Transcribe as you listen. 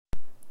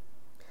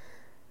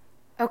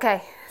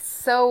Okay,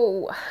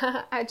 so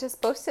I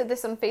just posted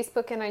this on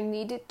Facebook and I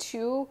needed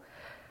to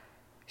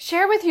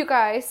share with you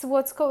guys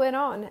what's going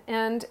on.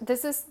 And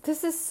this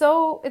is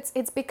so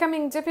it's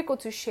becoming difficult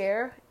to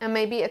share, and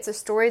maybe it's a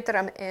story that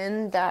I'm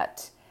in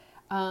that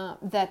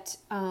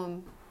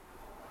I'm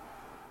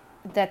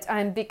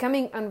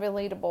becoming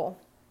unrelatable.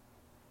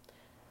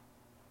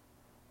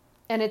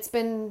 And it's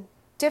been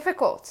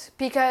difficult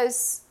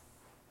because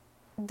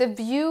the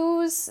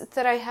views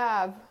that I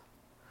have,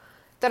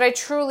 that I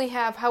truly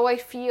have, how I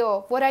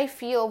feel, what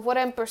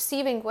I'm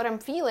perceiving, what I'm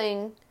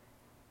feeling,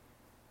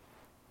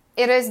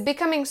 it is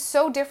becoming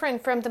so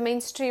different from the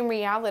mainstream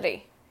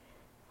reality.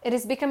 It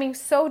is becoming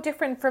so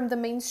different from the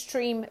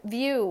mainstream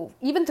view.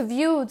 Even the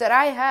view that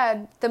I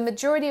had the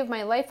majority of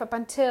my life up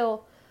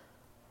until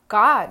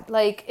God.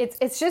 Like,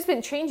 it's just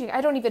been changing.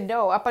 I don't even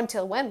know up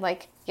until when.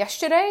 Like,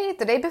 yesterday,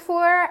 the day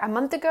before, a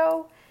month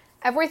ago.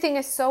 Everything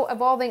is so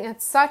evolving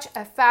at such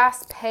a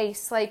fast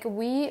pace. Like,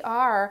 we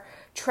are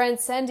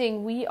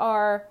transcending, we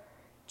are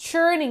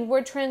churning,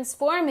 we're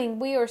transforming,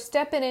 we are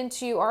stepping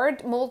into our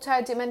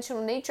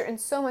multi-dimensional nature, and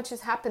so much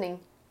is happening.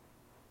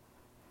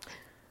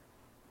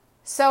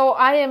 So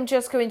I am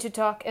just going to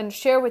talk and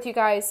share with you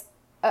guys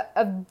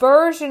a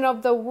version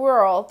of the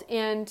world.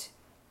 And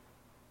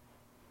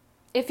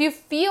if you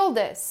feel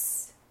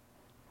this,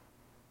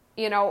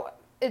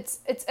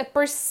 it's a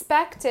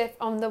perspective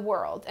on the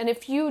world. And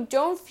if you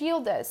don't feel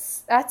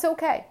this, that's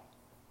okay.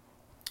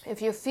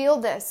 If you feel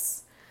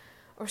this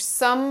or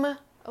some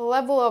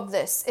level of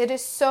this, it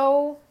is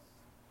so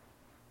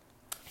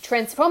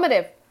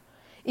transformative.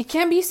 It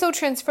can be so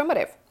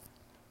transformative.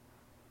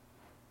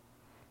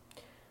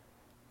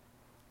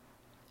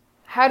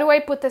 How do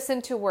I put this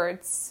into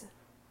words?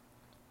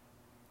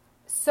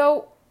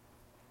 So,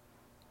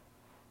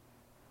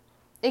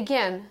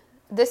 again,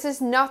 this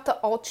is not the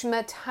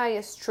ultimate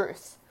highest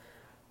truth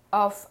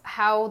of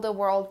how the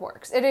world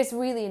works. It is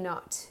really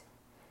not.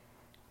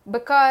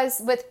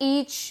 Because with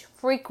each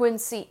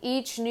frequency,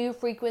 each new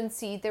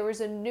frequency, there is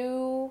a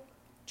new,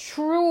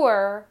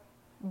 truer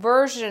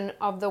version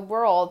of the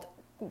world,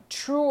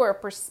 truer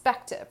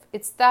perspective.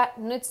 It's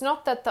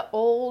not that the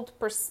old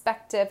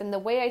perspective and the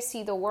way I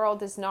see the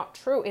world is not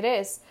true. It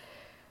is.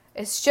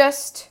 It's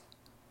just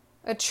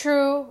a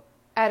true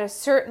at a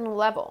certain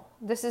level.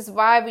 This is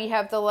why we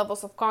have the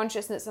levels of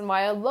consciousness, and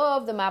why I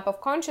love the map of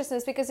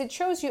consciousness, because it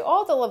shows you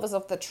all the levels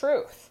of the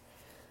truth.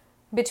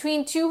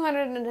 Between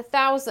 200 and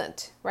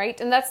 1,000,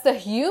 right? And that's the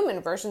human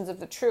versions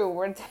of the true.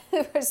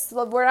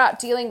 We're not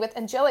dealing with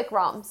angelic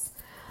realms,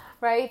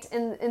 right?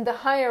 In the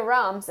higher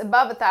realms,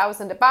 above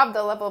 1,000, above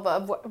the level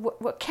of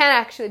what can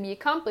actually be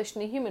accomplished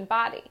in a human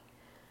body,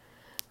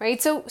 right?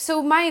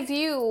 So my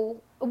view,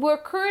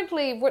 what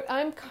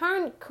I'm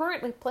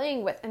currently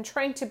playing with and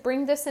trying to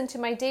bring this into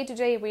my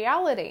day-to-day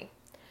reality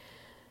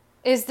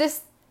is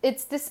this.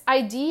 It's this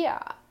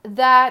idea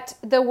that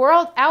the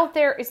world out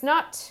there is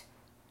not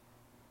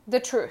the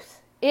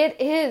truth. It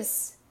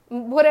is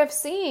what I've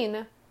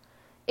seen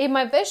in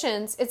my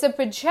visions. It's a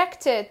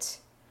projected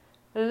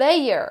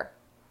layer.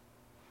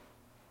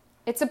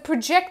 It's a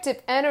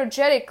projected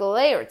energetic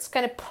layer. It's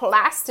kind of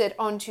plastered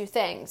onto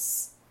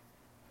things.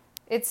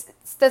 It's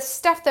the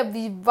stuff that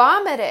we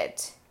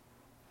vomited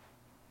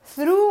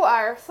through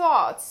our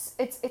thoughts.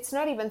 It's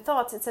not even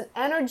thoughts. It's an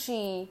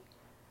energy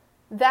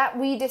that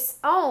we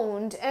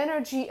disowned,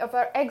 energy of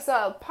our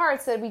exiled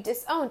parts that we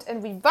disowned,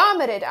 and we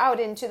vomited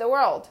out into the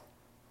world.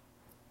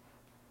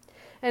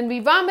 And we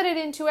vomited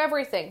into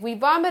everything. We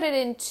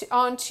vomited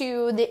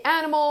onto the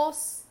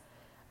animals,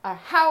 our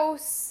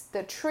house,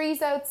 the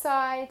trees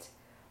outside,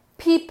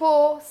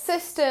 people,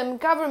 system,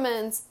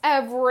 governments,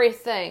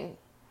 everything.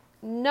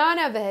 None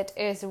of it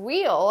is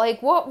real.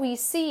 Like what we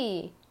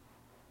see.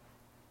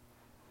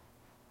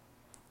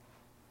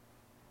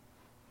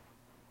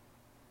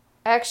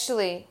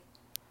 Actually,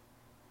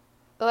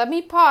 let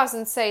me pause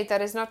and say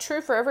that is not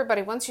true for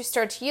everybody. Once you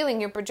start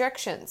healing your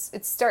projections,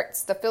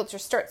 the filter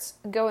starts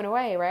going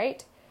away,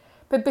 right?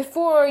 But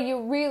before you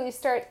really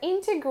start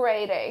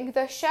integrating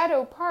the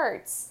shadow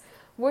parts,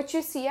 what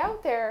you see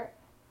out there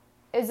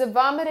is a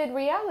vomited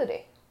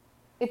reality.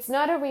 It's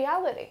not a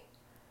reality.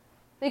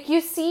 Like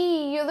you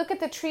look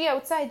at the tree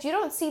outside, you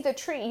don't see the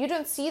tree. You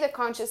don't see the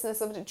consciousness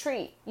of the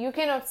tree. You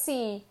cannot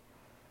see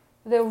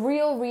the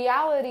real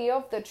reality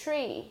of the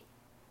tree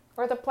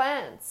or the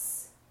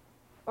plants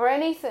or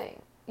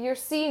anything. You're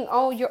seeing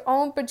your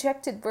own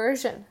projected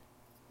version,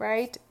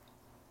 right?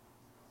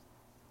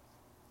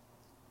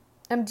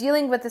 I'm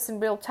dealing with this in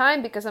real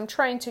time because I'm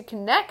trying to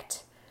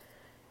connect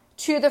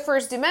to the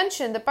first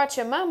dimension, the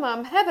Pachamama.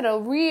 I'm having a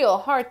real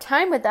hard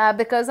time with that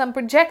because I'm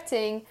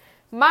projecting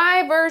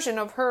my version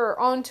of her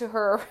onto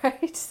her,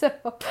 right? So,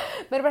 a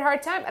bit of a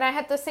hard time. And I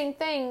had the same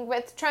thing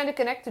with trying to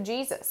connect to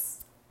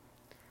Jesus.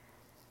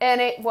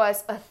 And it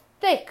was a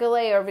thick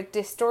layer of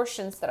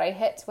distortions that I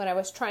hit when I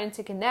was trying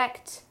to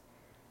connect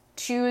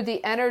to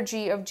the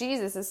energy of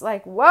Jesus. It's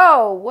like,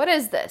 whoa, what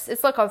is this?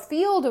 It's like a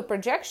field of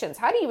projections.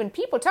 How do even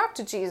people talk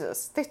to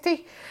Jesus?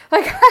 They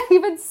like, I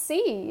even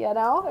see,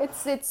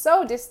 It's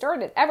so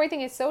distorted.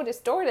 Everything is so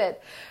distorted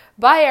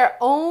by our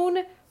own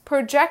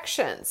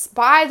projections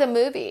by the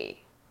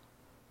movie.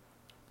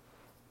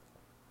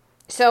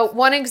 So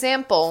one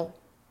example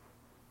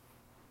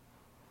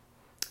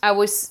I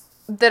was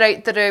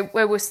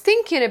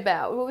thinking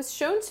about, what was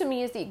shown to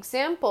me is the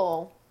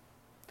example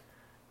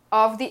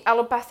of the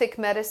allopathic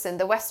medicine,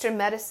 the Western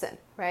medicine,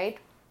 right?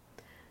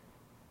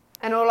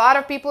 And a lot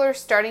of people are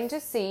starting to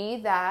see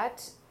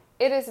that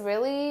it is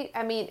really,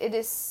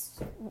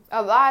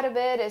 a lot of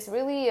it is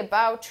really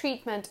about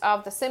treatment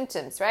of the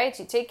symptoms, right?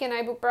 You take an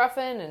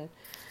ibuprofen and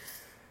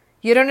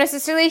you don't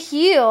necessarily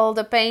heal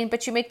the pain,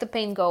 but you make the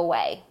pain go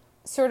away,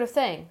 sort of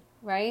thing,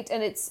 right?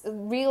 And it's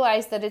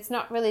realized that it's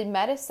not really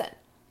medicine.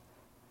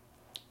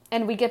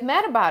 And we get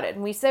mad about it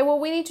and we say, well,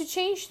 we need to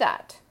change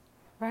that,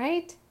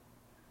 right?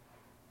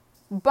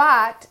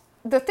 But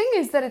the thing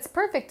is that it's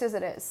perfect as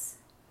it is.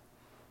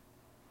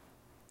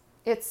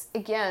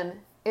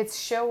 It's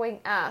showing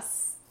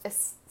us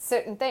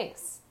certain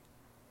things.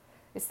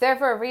 It's there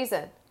for a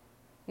reason.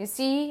 You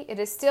see, it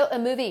is still a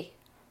movie.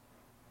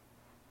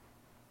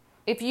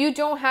 If you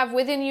don't have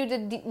within you the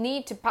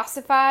need to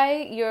pacify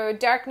your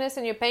darkness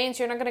and your pains,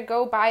 you're not going to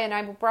go buy an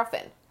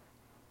ibuprofen.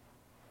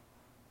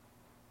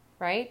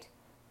 Right?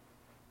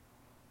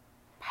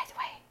 By the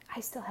way, I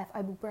still have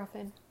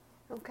ibuprofen.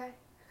 Okay?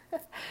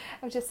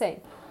 I'm just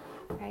saying.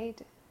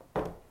 Right?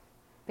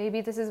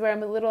 Maybe this is where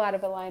I'm a little out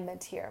of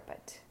alignment here,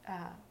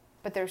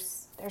 but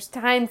there's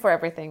time for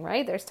everything,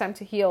 right? There's time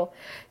to heal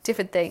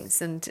different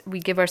things, and we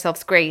give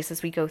ourselves grace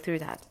as we go through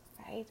that,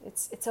 right?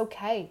 It's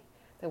okay.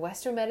 The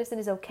Western medicine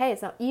is okay.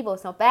 It's not evil.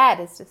 It's not bad.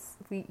 It's just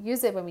we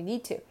use it when we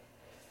need to.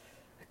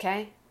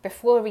 Okay?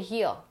 Before we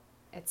heal.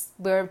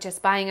 We're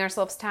just buying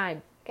ourselves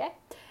time. Okay?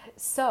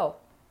 So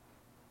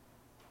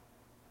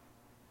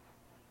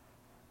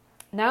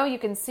now you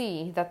can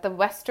see that the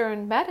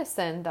Western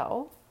medicine,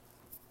 though,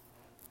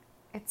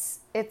 it's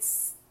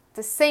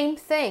the same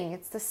thing.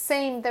 It's the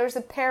same. There's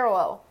a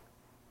parallel.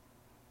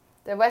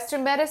 The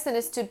Western medicine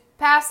is to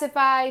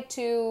pacify,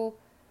 to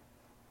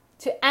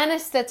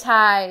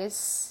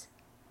anesthetize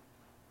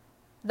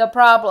the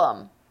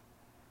problem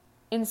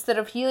instead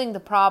of healing the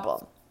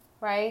problem,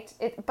 right?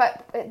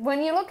 But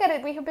when you look at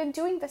it, we have been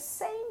doing the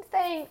same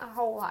thing our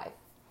whole life.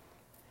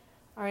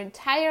 Our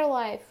entire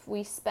life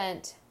we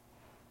spent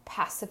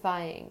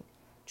pacifying,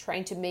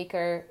 trying to make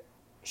our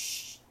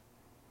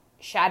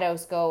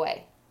shadows go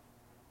away,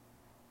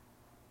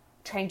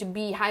 trying to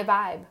be high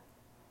vibe,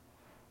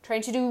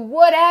 trying to do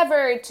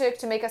whatever it took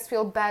to make us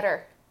feel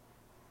better.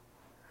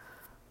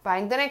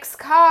 Buying the next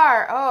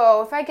car.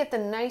 Oh, if I get the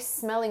nice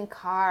smelling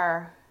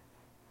car,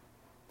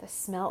 the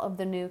smell of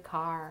the new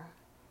car.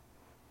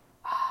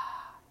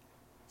 Ah,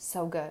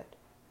 so good.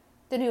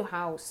 The new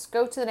house.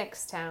 Go to the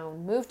next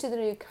town. Move to the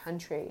new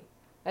country.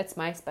 That's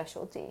my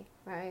specialty,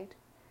 right?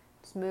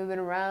 Just moving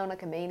around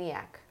like a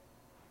maniac.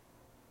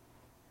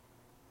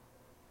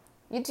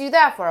 You do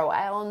that for a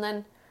while and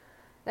then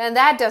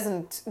that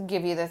doesn't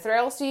give you the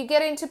thrill, so you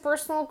get into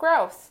personal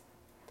growth,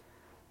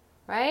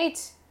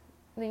 right?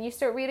 And then you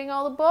start reading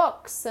all the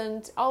books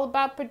and all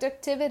about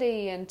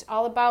productivity and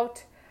all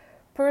about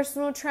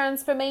personal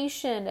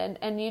transformation,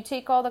 and you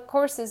take all the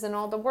courses and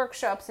all the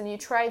workshops and you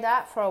try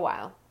that for a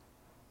while.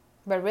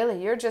 But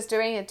really, you're just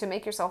doing it to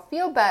make yourself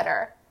feel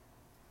better.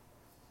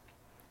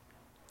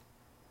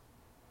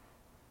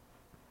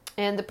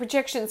 And the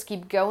projections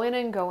keep going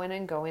and going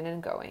and going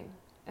and going.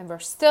 And we're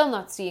still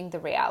not seeing the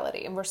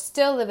reality. And we're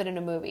still living in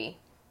a movie.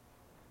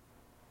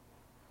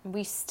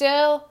 We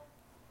still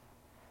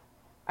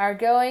are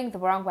going the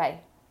wrong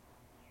way.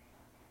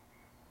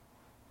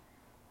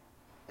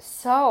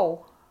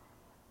 So,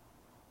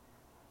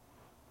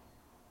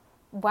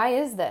 why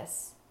is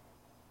this?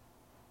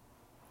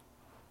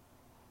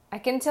 I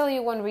can tell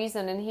you one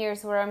reason, and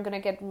here's where I'm going to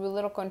get a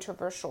little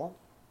controversial.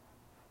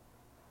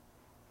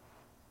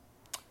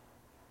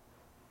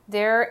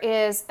 There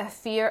is a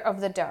fear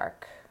of the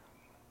dark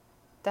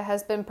that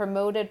has been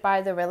promoted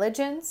by the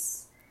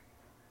religions,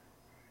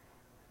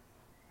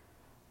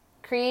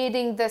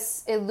 creating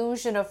this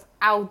illusion of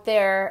out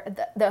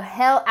there, the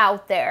hell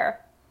out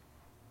there,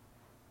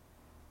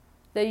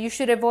 that you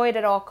should avoid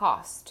at all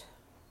cost.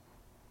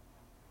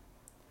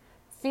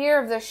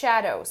 Fear of the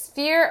shadows,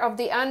 fear of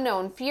the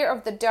unknown, fear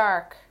of the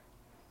dark.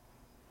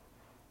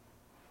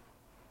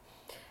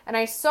 And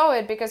I saw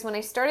it because when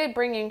I started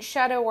bringing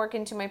shadow work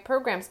into my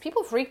programs,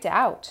 people freaked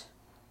out.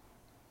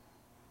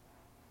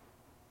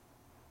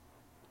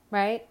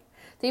 Right?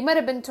 They might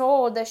have been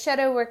told that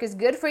shadow work is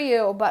good for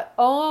you, but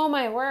oh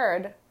my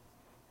word,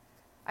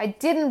 I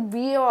didn't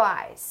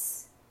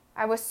realize.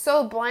 I was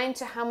so blind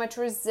to how much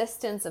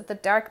resistance of the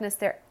darkness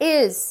there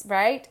is,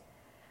 right?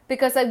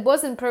 Because I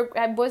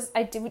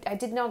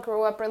did not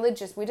grow up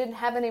religious. We didn't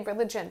have any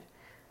religion.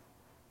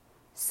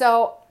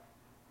 So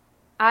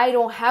I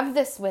don't have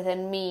this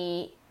within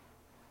me,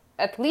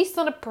 at least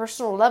on a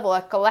personal level,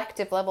 a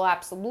collective level,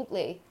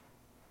 absolutely.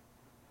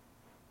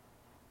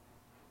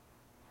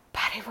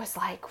 But it was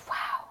like,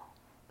 wow,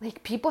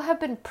 like people have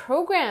been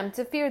programmed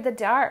to fear the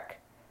dark.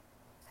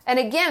 And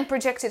again,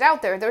 projected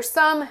out there. There's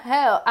some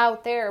hell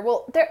out there.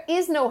 Well, there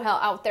is no hell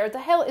out there. The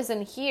hell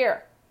isn't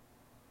here.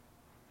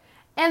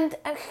 And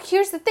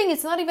here's the thing,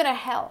 it's not even a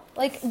hell.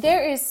 Like,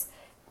 there is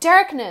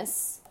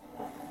darkness.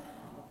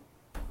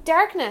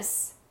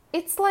 Darkness.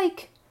 It's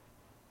like,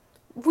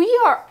 we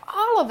are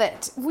all of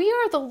it. We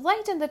are the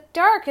light and the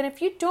dark. And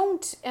if you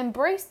don't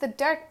embrace the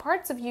dark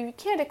parts of you, you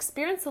can't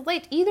experience the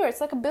light either.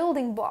 It's like a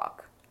building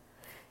block.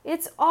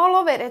 It's all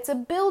of it. It's a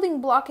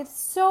building block. It's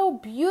so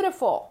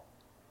beautiful.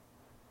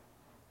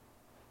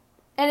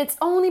 And it's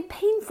only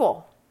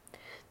painful.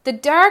 The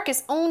dark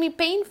is only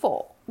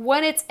painful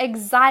when it's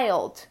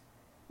exiled.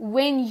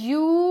 When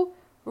you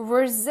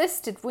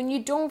resist it, when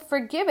you don't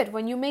forgive it,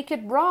 when you make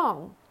it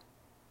wrong.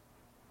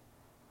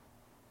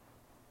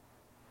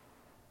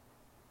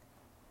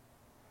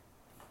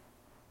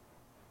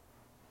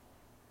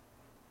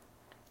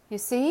 You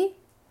see?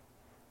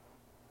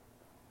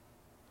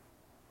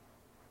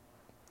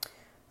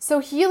 So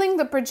healing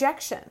the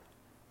projection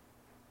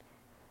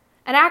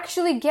and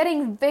actually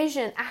getting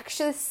vision,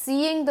 actually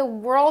seeing the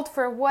world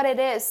for what it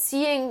is,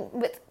 seeing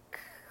with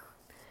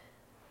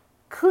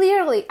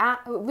clearly,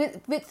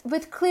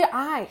 with clear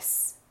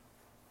eyes.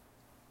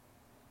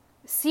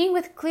 Seeing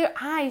with clear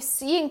eyes,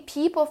 seeing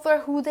people for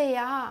who they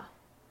are.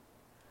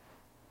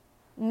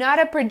 Not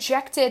a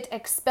projected,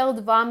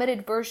 expelled,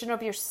 vomited version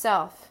of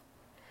yourself.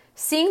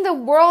 Seeing the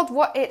world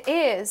what it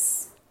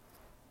is.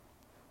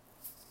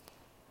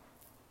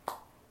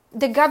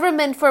 The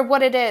government for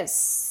what it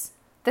is.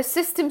 The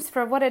systems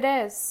for what it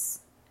is.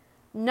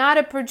 Not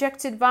a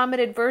projected,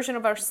 vomited version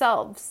of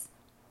ourselves.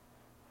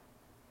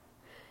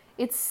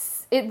 It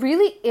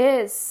really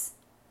is.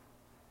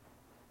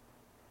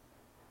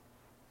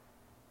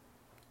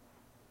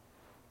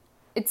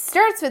 It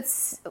sort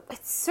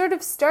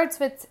of starts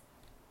with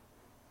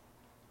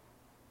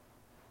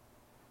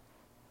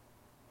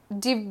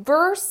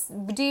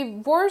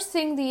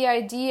divorcing the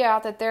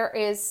idea that there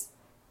is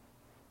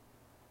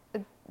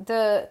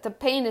the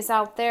pain is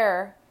out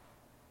there,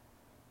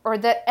 or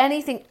that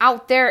anything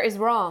out there is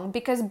wrong.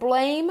 Because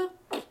blame,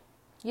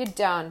 you're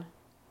done.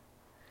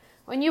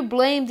 When you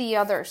blame the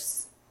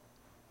others,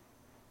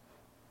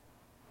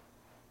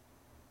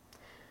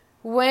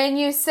 when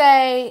you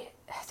say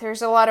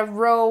there's a lot of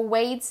Roe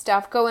Wade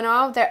stuff going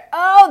on there,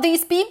 oh,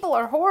 these people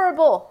are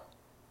horrible.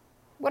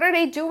 What are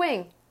they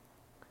doing?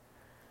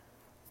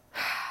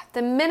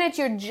 The minute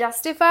you're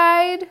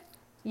justified,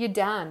 you're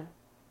done.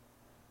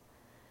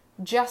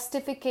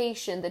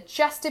 Justification, the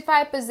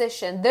justified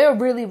position, they're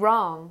really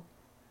wrong.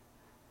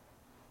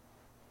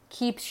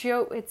 Keeps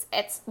you,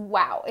 it's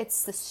wow,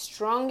 it's the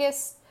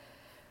strongest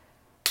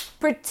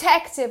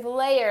protective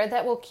layer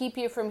that will keep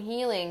you from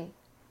healing.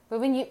 But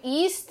when you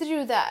ease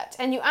through that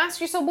and you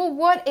ask yourself, well,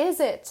 what is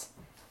it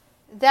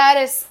that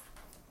is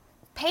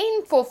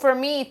painful for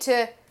me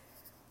to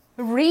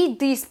read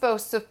these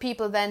posts of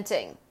people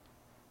venting?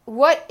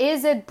 What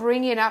is it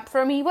bringing up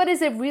for me? What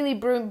is it really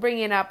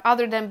bringing up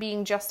other than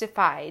being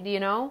justified, you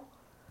know?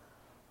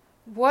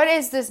 What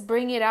is this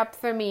bringing up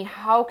for me?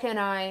 How can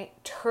I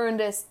turn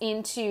this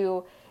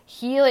into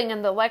healing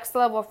and the next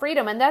level of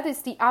freedom? And that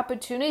is the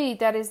opportunity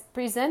that is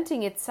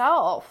presenting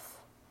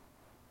itself.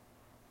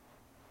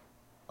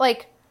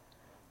 Like,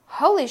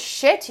 holy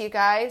shit, you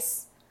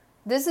guys.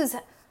 This is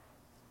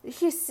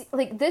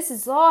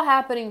all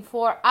happening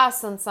for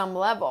us on some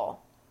level.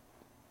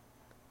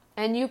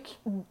 And you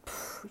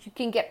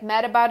can get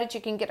mad about it. You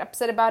can get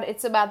upset about it.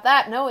 It's about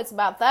that. No, it's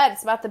about that.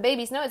 It's about the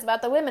babies. No, it's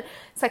about the women.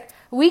 It's like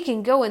we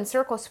can go in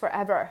circles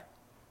forever.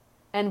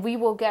 And we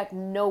will get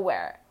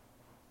nowhere.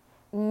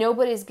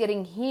 Nobody's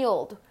getting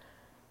healed.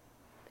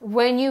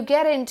 When you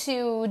get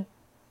into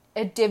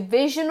a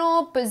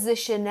divisional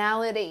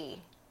positionality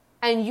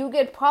and you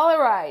get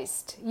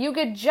polarized, you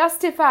get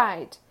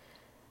justified.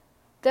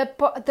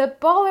 The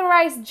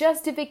polarized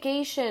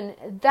justification,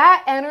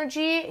 that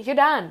energy, you're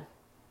done.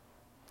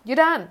 You're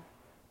done.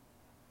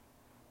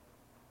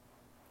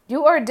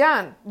 You are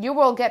done. You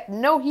will get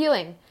no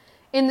healing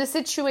in the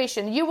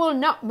situation. You will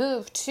not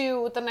move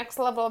to the next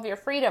level of your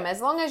freedom. As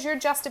long as you're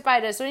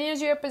justified, as long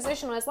as you're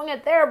positional, as long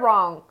as they're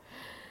wrong,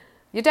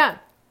 you're done.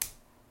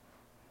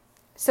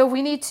 So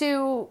we need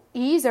to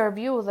ease our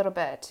view a little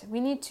bit.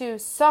 We need to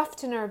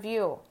soften our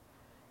view.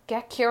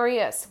 Get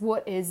curious.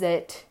 What is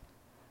it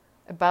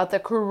about the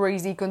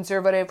crazy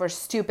conservative or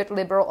stupid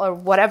liberal or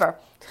whatever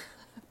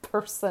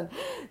person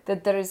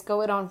that is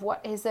going on?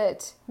 What is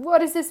it? What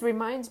does this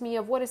remind me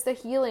of? What is the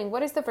healing?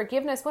 What is the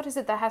forgiveness? What is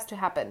it that has to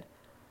happen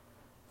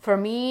for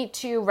me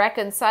to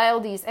reconcile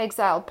these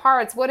exiled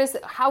parts? What is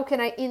it? How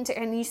can I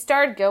and you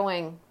start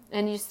going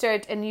and you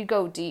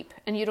go deep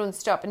and you don't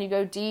stop and you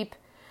go deep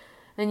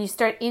and you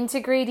start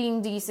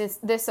integrating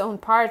this own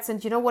parts.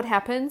 And you know what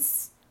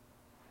happens?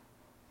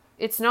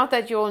 It's not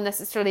that you'll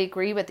necessarily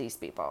agree with these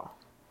people.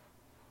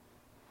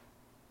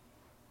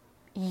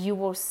 You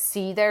will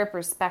see their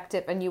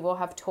perspective and you will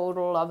have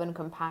total love and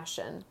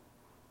compassion.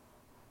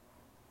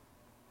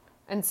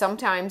 And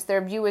sometimes their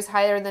view is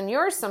higher than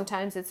yours.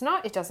 Sometimes it's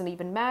not. It doesn't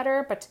even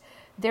matter. But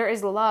there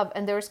is love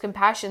and there's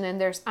compassion and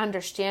there's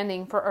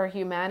understanding for our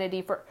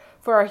humanity, for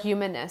our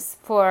humanness,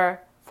 for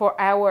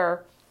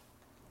our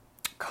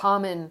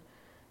common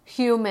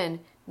human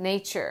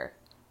nature.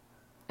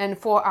 and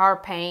for our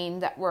pain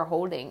that we're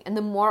holding. And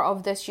the more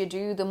of this you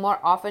do, the more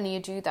often you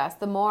do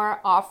that, the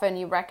more often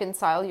you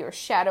reconcile your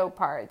shadow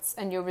parts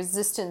and your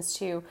resistance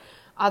to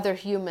other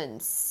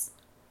humans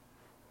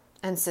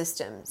and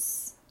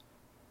systems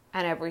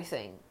and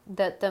everything,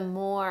 that the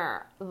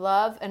more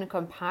love and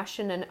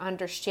compassion and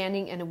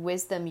understanding and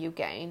wisdom you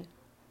gain.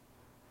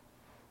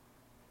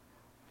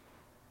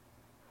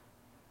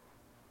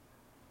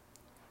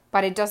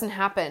 But it doesn't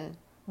happen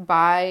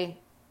by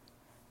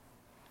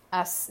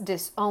us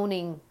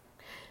disowning,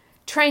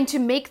 trying to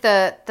make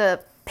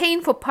the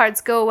painful parts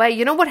go away.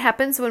 You know what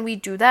happens when we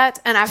do that?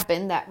 And I've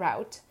been that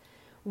route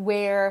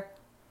where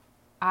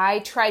I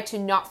try to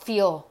not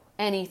feel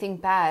anything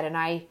bad and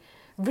I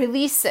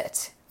release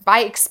it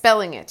by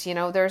expelling it. You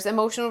know, there's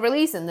emotional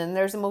release and then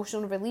there's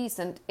emotional release,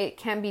 and it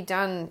can be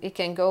done. It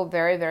can go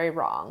very, very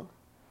wrong.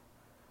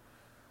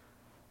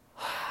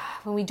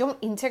 When we don't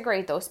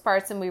integrate those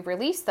parts and we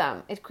release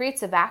them, it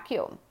creates a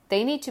vacuum.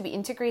 They need to be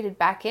integrated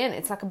back in.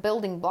 It's like a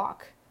building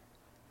block.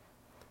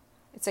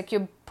 It's like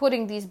you're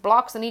putting these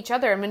blocks on each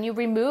other, and when you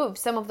remove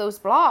some of those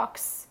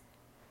blocks,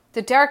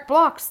 the dark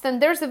blocks, then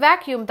there's a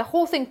vacuum. The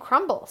whole thing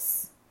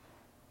crumbles.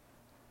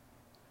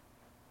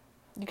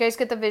 You guys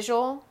get the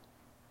visual?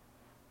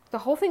 The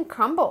whole thing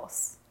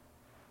crumbles.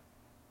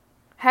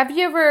 Have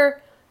you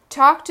ever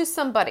talked to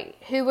somebody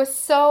who was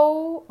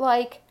so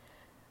like,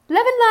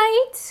 love and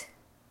light,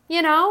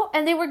 you know,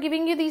 and they were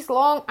giving you these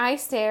long eye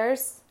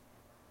stares,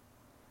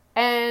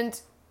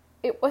 and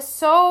it was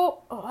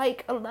so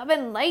like a love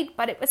and light,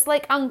 but it was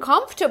like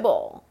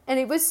uncomfortable, and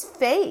it was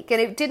fake, and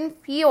it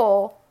didn't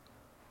feel,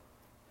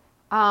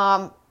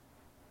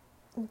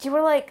 you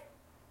were like,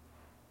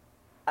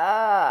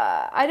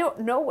 I don't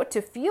know what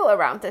to feel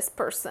around this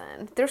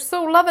person. They're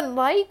so love and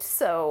light,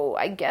 so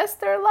I guess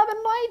they're love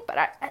and light,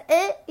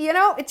 but you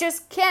know, it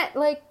just can't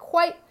like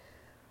quite,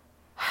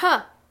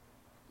 And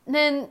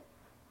then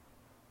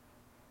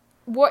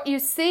what you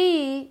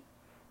see,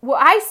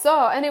 what I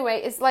saw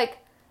anyway, is like,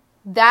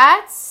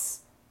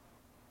 that's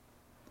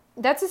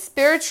a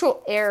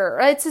spiritual error.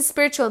 It's a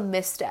spiritual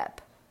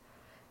misstep.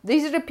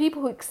 These are the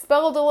people who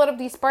expelled a lot of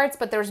these parts,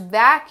 but there's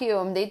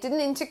vacuum. They didn't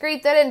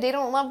integrate that in. They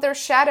don't love their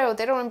shadow.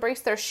 They don't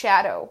embrace their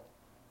shadow.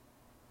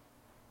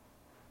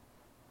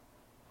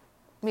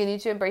 We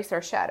need to embrace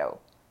our shadow.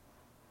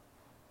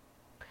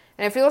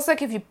 And it feels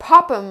like if you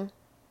pop them,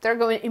 they're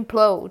going to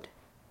implode.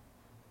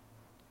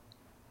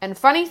 And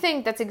funny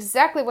thing, that's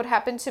exactly what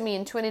happened to me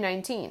in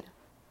 2019.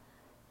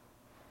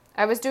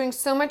 I was doing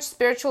so much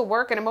spiritual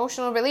work and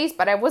emotional release,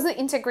 but I wasn't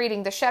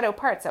integrating the shadow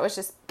parts. I was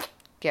just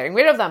getting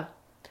rid of them.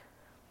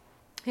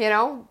 You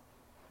know?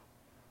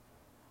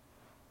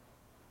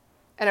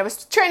 And I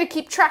was trying to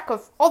keep track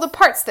of all the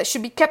parts that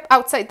should be kept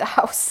outside the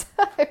house.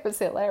 It was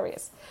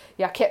hilarious.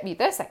 Yeah, I can't be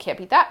this, I can't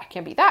be that, I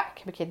can't be that,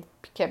 I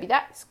can't be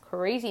that. It's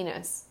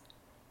craziness.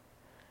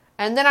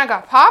 And then I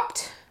got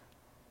popped.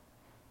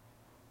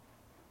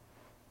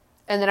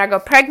 And then I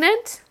got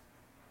pregnant.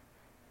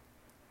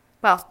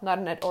 Well, not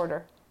in that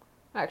order.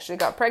 I actually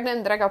got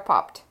pregnant, then I got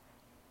popped.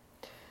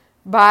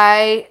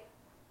 By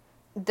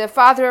the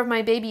father of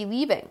my baby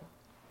leaving.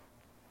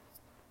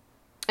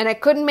 And I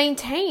couldn't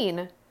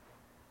maintain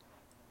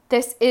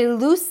this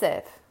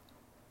illusion,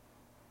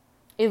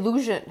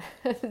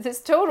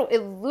 this total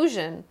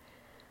illusion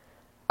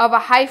of a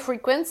high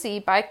frequency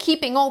by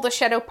keeping all the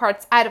shadow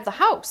parts out of the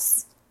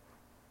house.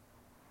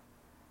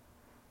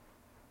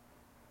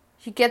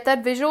 You get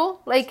that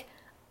visual? Like,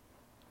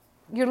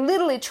 you're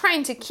literally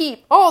trying to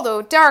keep all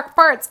the dark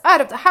parts out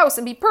of the house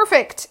and be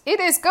perfect. It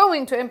is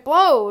going to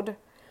implode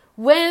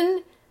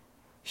when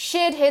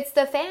shit hits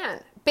the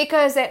fan.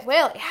 Because it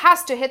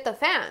has to hit the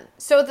fan.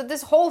 So that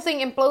this whole thing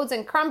implodes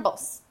and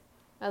crumbles.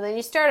 And then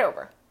you start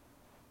over.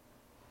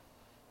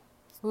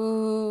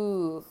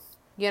 Ooh.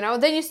 You know,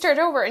 then you start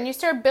over and you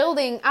start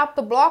building up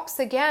the blocks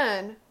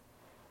again.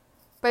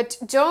 But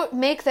don't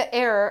make the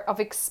error of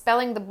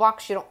expelling the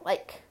blocks you don't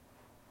like.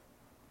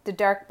 The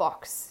dark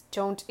blocks.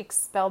 Don't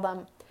expel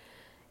them.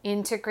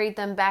 Integrate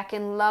them back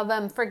in. Love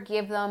them.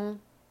 Forgive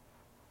them.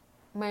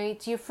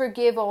 Right? You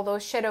forgive all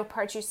those shadow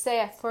parts. You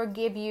say, I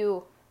forgive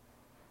you.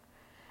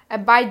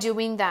 And by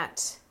doing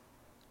that,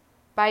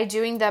 by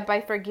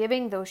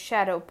forgiving those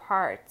shadow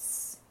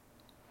parts,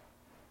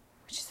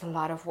 which is a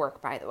lot of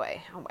work, by the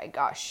way. Oh my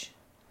gosh.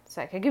 It's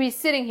like I could be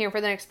sitting here for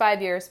the next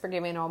 5 years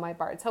forgiving all my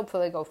parts.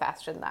 Hopefully go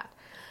faster than that.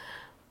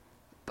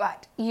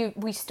 But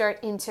we start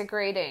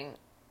integrating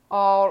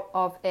all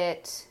of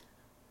it.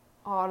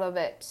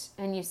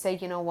 And you say,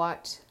 you know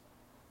what?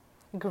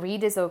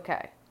 Greed is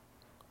okay.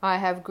 I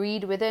have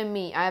greed within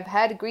me. I've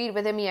had greed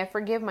within me. I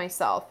forgive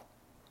myself.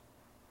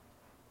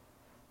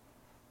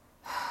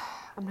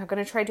 I'm not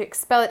going to try to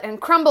expel it and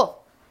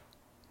crumble.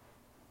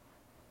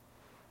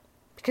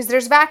 Because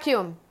there's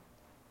vacuum.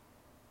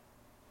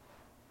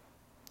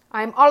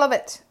 I'm all of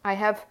it. I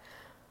have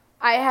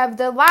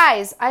the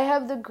lies. I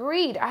have the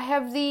greed. I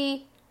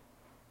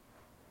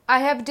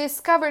have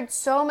discovered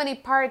so many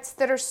parts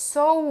that are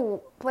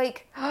so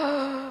like,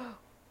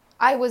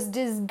 I was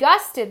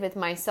disgusted with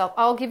myself.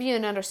 I'll give you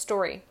another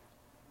story.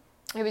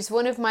 It was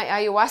one of my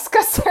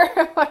ayahuasca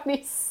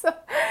ceremonies.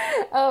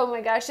 Oh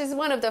my gosh, this is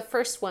one of the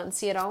first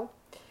ones,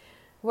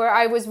 where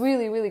I was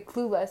really, really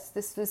clueless.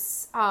 This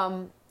was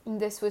I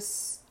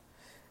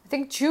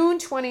think June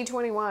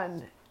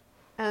 2021.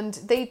 And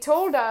they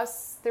told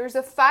us there's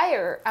a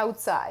fire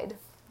outside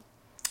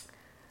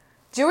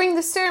during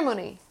the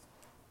ceremony.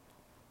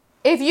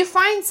 If you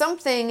find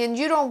something and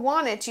you don't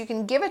want it, you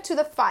can give it to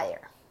the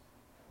fire.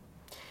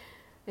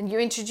 And you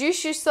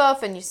introduce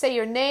yourself and you say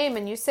your name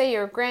and you say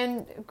your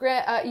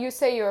you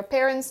say your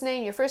parents'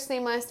 name, your first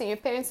name, last name, your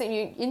parents' name.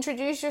 You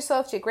introduce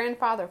yourself to your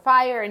grandfather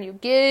fire and you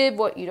give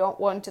what you don't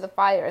want to the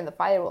fire and the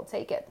fire will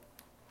take it.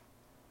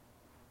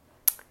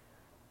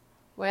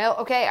 Well,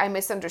 okay, I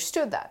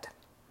misunderstood that.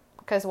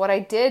 Because what I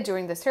did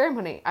during the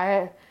ceremony,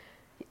 I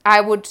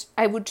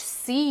would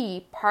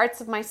see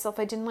parts of myself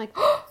I didn't like.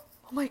 Oh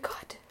my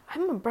God,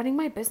 I'm running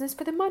my business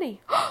for the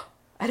money.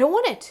 I don't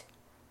want it.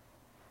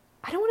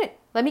 I don't want it.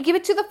 Let me give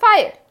it to the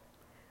fire.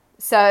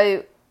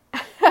 So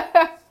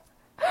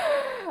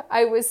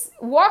I was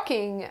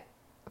walking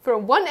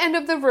from one end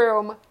of the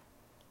room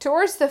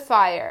towards the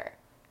fire,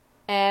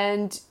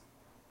 and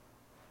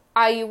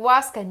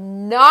ayahuasca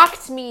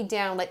knocked me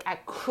down. Like I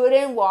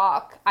couldn't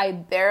walk. I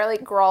barely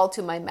crawled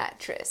to my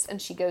mattress.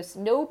 And she goes,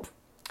 nope,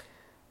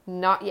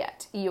 not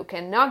yet. You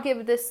cannot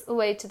give this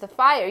away to the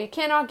fire. You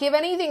cannot give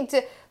anything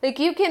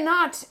you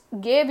cannot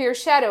give your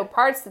shadow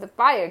parts to the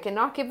fire. You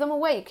cannot give them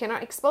away. You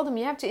cannot expel them.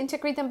 You have to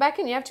integrate them back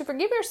in. You have to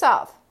forgive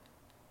yourself.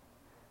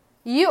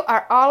 You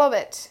are all of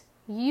it.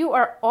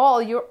 You're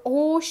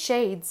all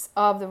shades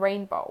of the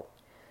rainbow.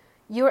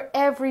 You're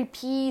every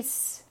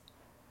piece.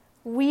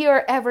 We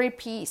are every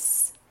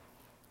piece.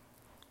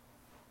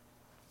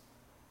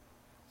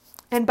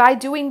 And by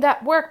doing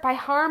that work, by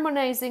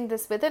harmonizing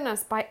this within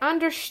us, by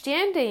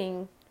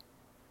understanding,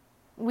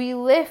 we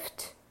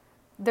lift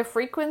the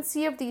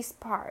frequency of these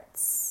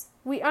parts.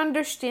 We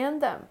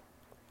understand them.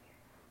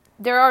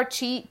 There are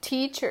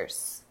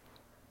teachers.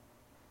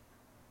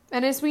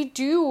 And as we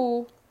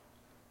do,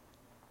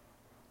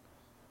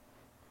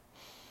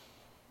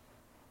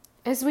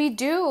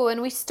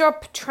 and we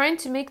stop trying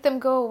to make them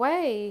go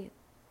away,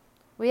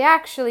 we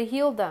actually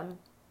heal them.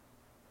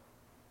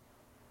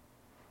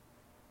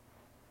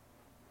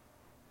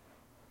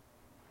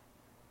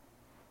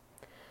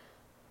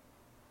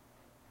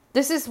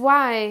 This is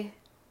why,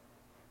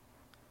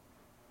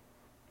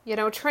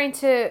 trying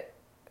to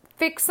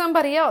fix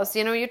somebody else,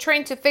 you're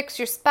trying to fix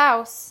your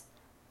spouse.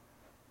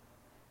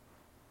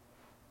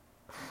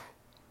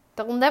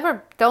 They'll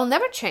never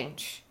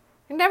change.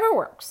 It never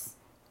works.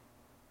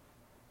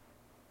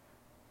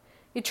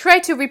 You try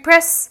to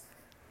repress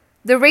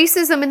the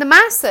racism in the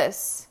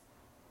masses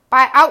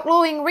by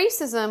outlawing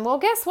racism. Well,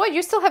 guess what?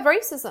 You still have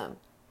racism.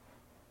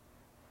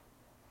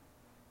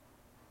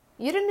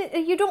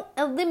 You don't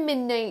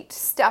eliminate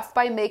stuff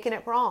by making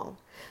it wrong.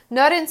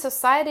 Not in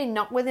society,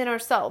 not within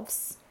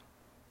ourselves.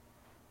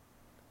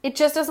 It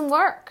just doesn't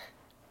work.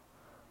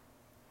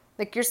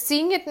 Like you're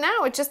seeing it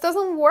now, it just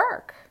doesn't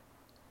work.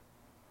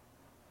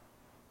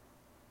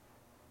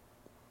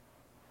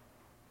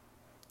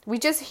 We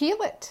just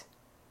heal it.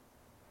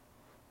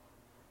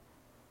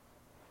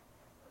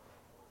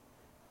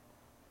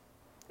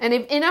 And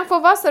if enough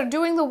of us are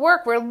doing the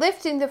work, we're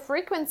lifting the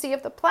frequency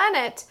of the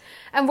planet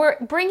and we're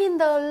bringing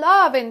the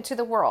love into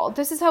the world.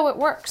 This is how it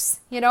works.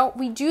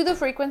 We do the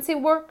frequency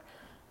work.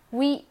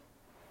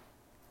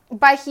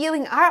 By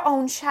healing our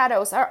own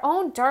shadows, our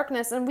own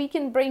darkness, and we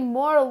can bring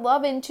more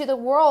love into the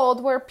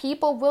world where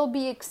people will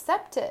be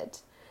accepted,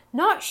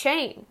 not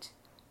shamed.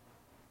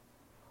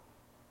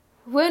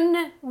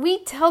 When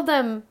we tell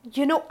them,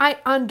 I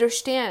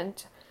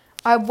understand,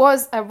 I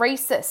was a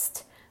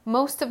racist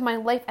most of my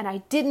life and I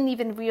didn't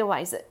even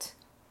realize it.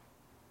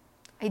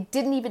 I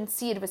didn't even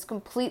see it. It was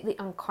completely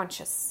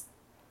unconscious.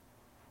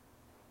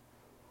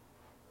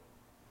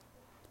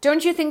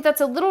 Don't you think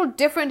that's a little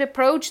different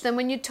approach than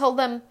when you tell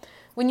them,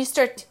 when you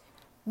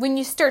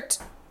start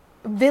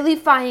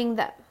vilifying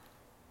them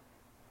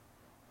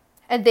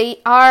and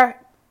they are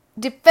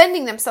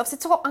defending themselves?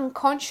 It's all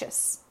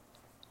unconscious.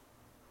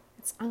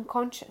 It's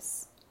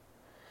unconscious.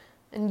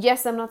 And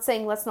yes, I'm not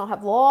saying let's not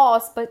have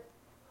laws, but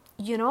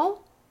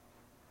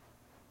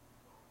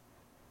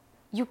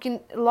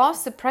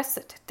laws suppress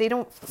it.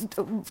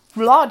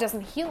 Law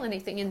doesn't heal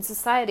anything in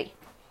society.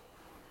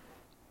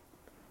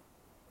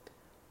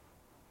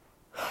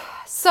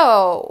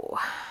 So,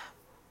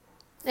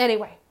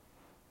 anyway,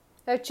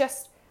 I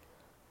just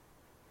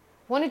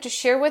wanted to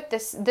share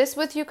this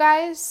with you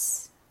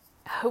guys.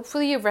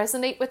 Hopefully you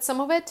resonate with some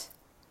of it.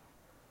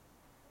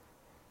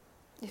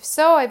 If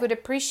so, I would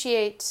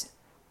appreciate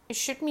you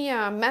shoot me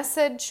a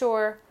message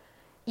or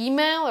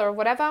email or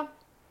whatever.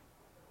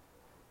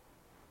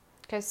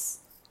 Because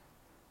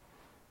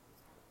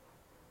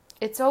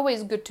it's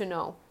always good to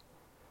know.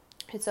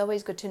 It's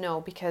always good to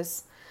know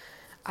because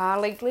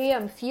lately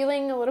I'm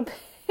feeling a little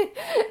bit,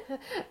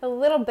 a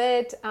little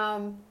bit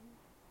out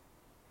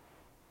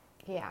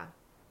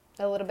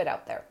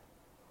there.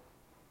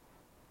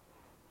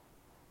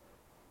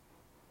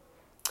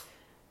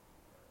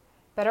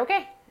 But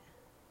okay.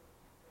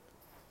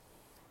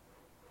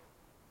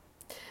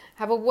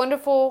 Have a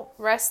wonderful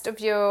rest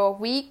of your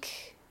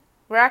week.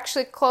 We're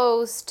actually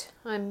closed.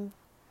 I'm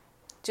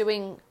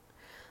doing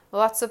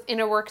lots of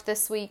inner work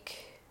this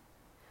week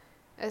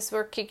as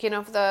we're kicking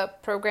off the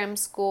program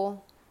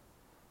school.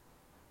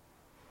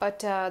 But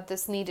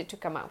this needed to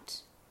come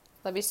out.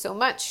 Love you so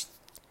much.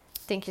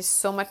 Thank you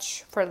so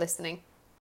much for listening.